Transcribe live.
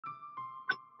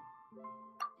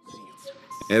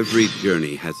Every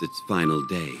journey has its final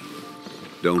day.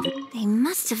 Don't... They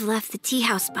must have left the tea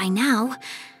house by now.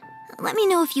 Let me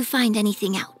know if you find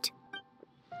anything out.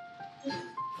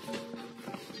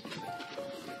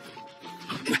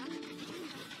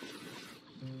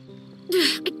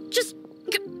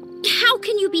 How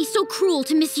can you be so cruel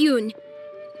to Miss Yun?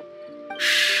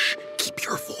 Shh! Keep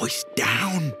your voice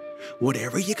down.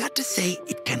 Whatever you got to say,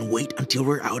 it can wait until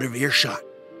we're out of earshot.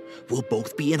 We'll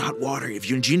both be in hot water if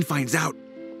Yunjin finds out.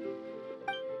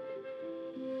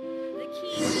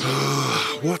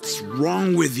 What's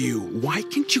wrong with you? Why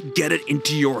can't you get it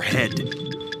into your head?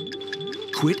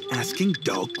 Quit asking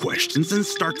dull questions and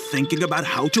start thinking about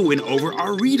how to win over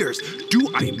our readers.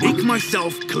 Do I make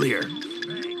myself clear?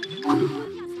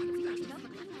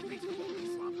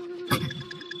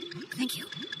 Thank you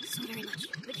so very much.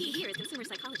 The key here is consumer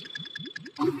psychology.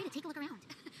 Feel free to take a look around.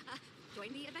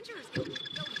 Join the Adventurers Guild.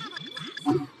 You'll have a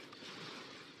blast.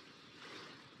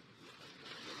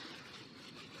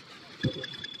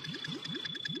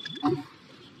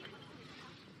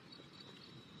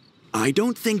 I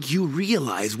don't think you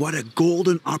realize what a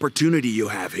golden opportunity you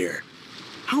have here.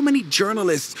 How many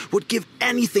journalists would give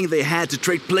anything they had to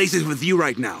trade places with you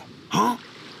right now? Huh?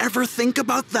 Ever think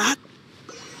about that?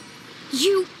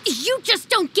 You just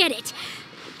don't get it.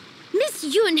 Miss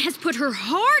Yun has put her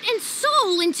heart and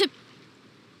soul into...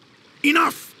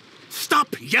 Enough!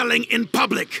 Stop yelling in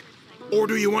public! Or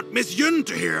do you want Miss Yun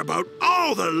to hear about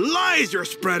all the lies you're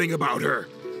spreading about her?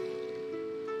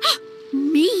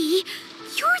 Me?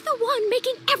 You're the one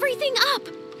making everything up.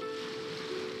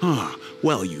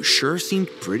 Well, you sure seemed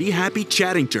pretty happy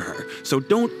chatting to her, so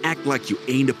don't act like you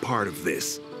ain't a part of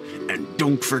this. And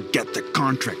don't forget the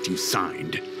contract you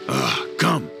signed.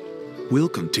 Come. We'll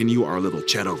continue our little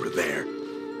chat over there.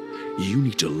 You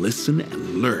need to listen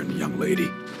and learn, young lady.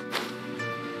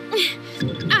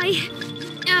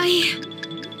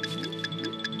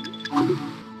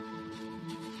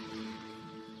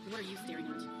 What are you staring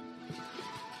at?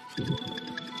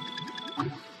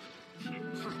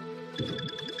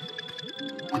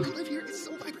 I live here is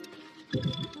so vibrant.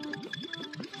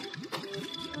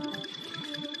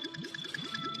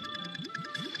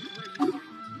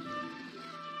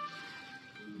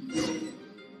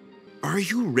 Are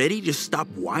you ready to stop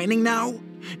whining now?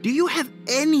 Do you have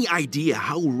any idea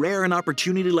how rare an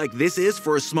opportunity like this is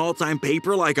for a small-time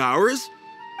paper like ours?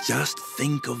 Just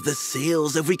think of the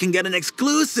sales if we can get an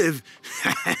exclusive.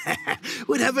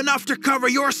 We'd have enough to cover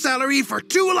your salary for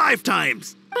 2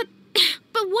 lifetimes. But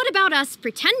what about us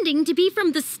pretending to be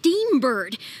from the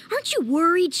Steambird? Aren't you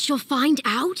worried she'll find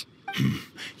out?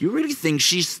 You really think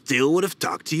she still would have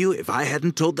talked to you if I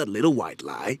hadn't told that little white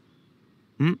lie?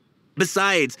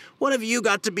 Besides, what have you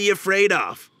got to be afraid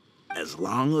of? As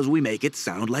long as we make it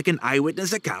sound like an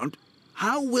eyewitness account,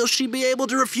 how will she be able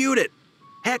to refute it?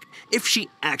 Heck, if she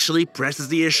actually presses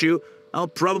the issue, I'll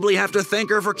probably have to thank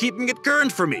her for keeping it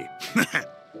current for me.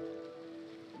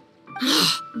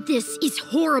 This is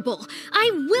horrible.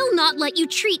 I will not let you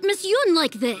treat Miss Yun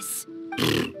like this.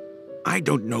 I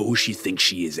don't know who she thinks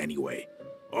she is anyway.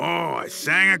 Oh, I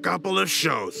sang a couple of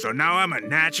shows, so now I'm a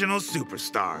national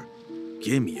superstar.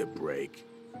 Give me a break.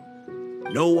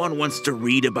 No one wants to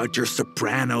read about your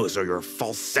sopranos or your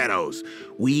falsettos.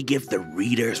 We give the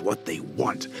readers what they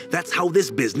want. That's how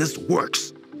this business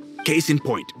works. Case in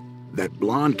point, that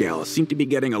blonde gal seemed to be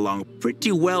getting along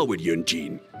pretty well with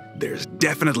Yunjin. There's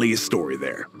definitely a story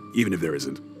there, even if there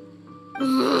isn't.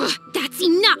 Ugh, that's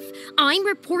enough! I'm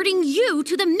reporting you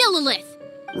to the Millilith!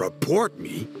 Report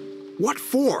me? What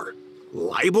for?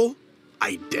 Libel?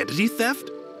 Identity theft?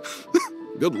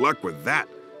 Good luck with that.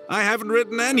 I haven't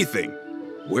written anything.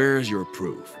 Where's your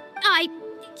proof?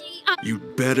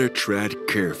 You'd better tread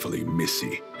carefully,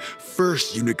 Missy.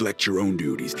 First you neglect your own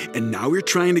duties, and now you're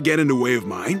trying to get in the way of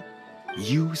mine?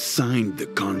 You signed the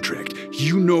contract.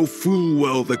 You know full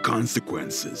well the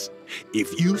consequences.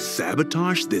 If you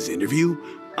sabotage this interview,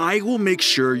 I will make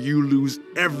sure you lose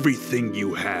everything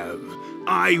you have.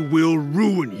 I will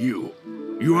ruin you.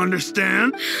 You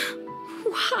understand?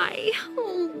 Why?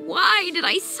 Oh, why did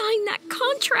I sign that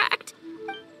contract?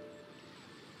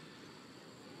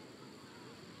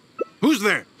 Who's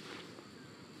there?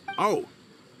 Oh,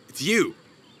 it's you.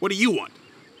 What do you want?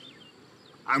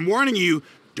 I'm warning you,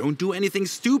 don't do anything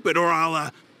stupid or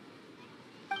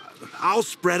I'll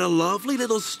spread a lovely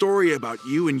little story about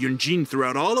you and Yunjin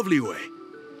throughout all of Liyue.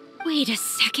 Wait a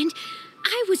second.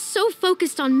 I was so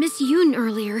focused on Miss Yun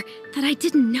earlier that I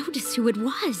didn't notice who it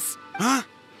was. Huh?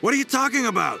 What are you talking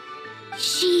about?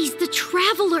 She's the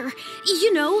traveler.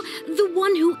 You know, the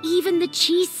one who even the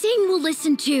Chi Sing will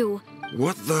listen to.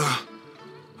 What the...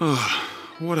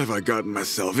 What have I gotten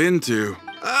myself into?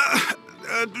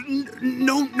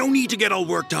 No need to get all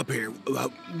worked up here.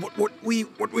 What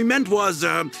we meant was,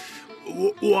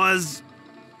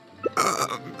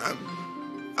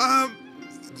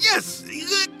 yes,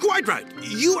 quite right.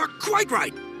 You are quite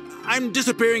right. I'm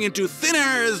disappearing into thin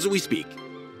air as we speak.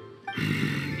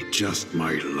 Just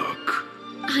my luck.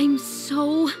 I'm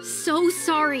so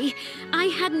sorry. I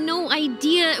had no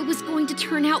idea it was going to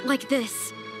turn out like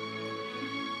this.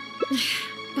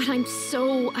 But I'm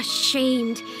so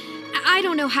ashamed. I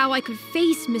don't know how I could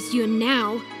face Miss Yun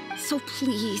now. So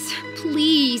please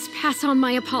pass on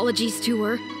my apologies to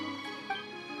her.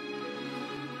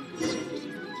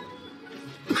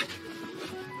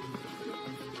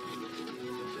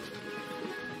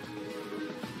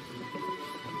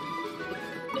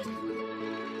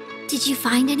 Did you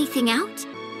find anything out?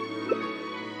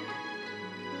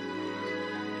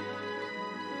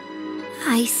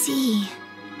 I see.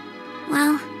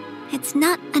 Well, it's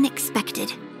not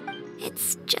unexpected.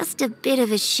 It's just a bit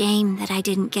of a shame that I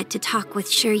didn't get to talk with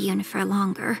Shiyun for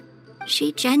longer.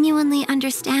 She genuinely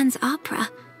understands opera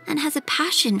and has a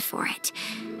passion for it.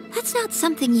 That's not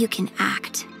something you can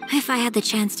act. If I had the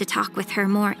chance to talk with her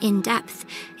more in depth,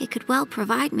 it could well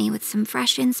provide me with some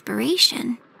fresh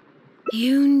inspiration.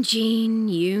 Yun,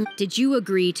 did you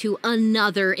agree to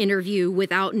another interview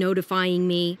without notifying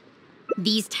me?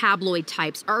 These tabloid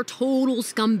types are total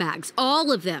scumbags,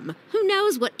 all of them. Who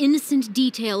knows what innocent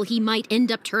detail he might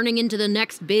end up turning into the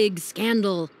next big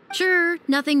scandal. Sure,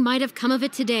 nothing might have come of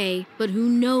it today, but who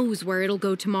knows where it'll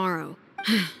go tomorrow.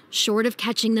 Short of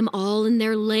catching them all in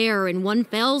their lair in one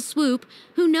fell swoop,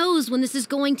 who knows when this is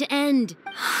going to end?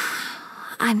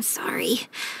 I'm sorry.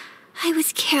 I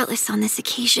was careless on this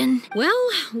occasion. Well,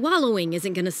 wallowing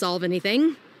isn't gonna solve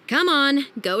anything. Come on,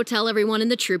 go tell everyone in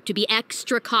the troupe to be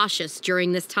extra cautious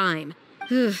during this time.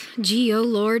 Gee, oh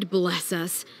Lord, bless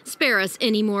us. Spare us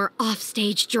any more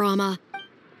offstage drama.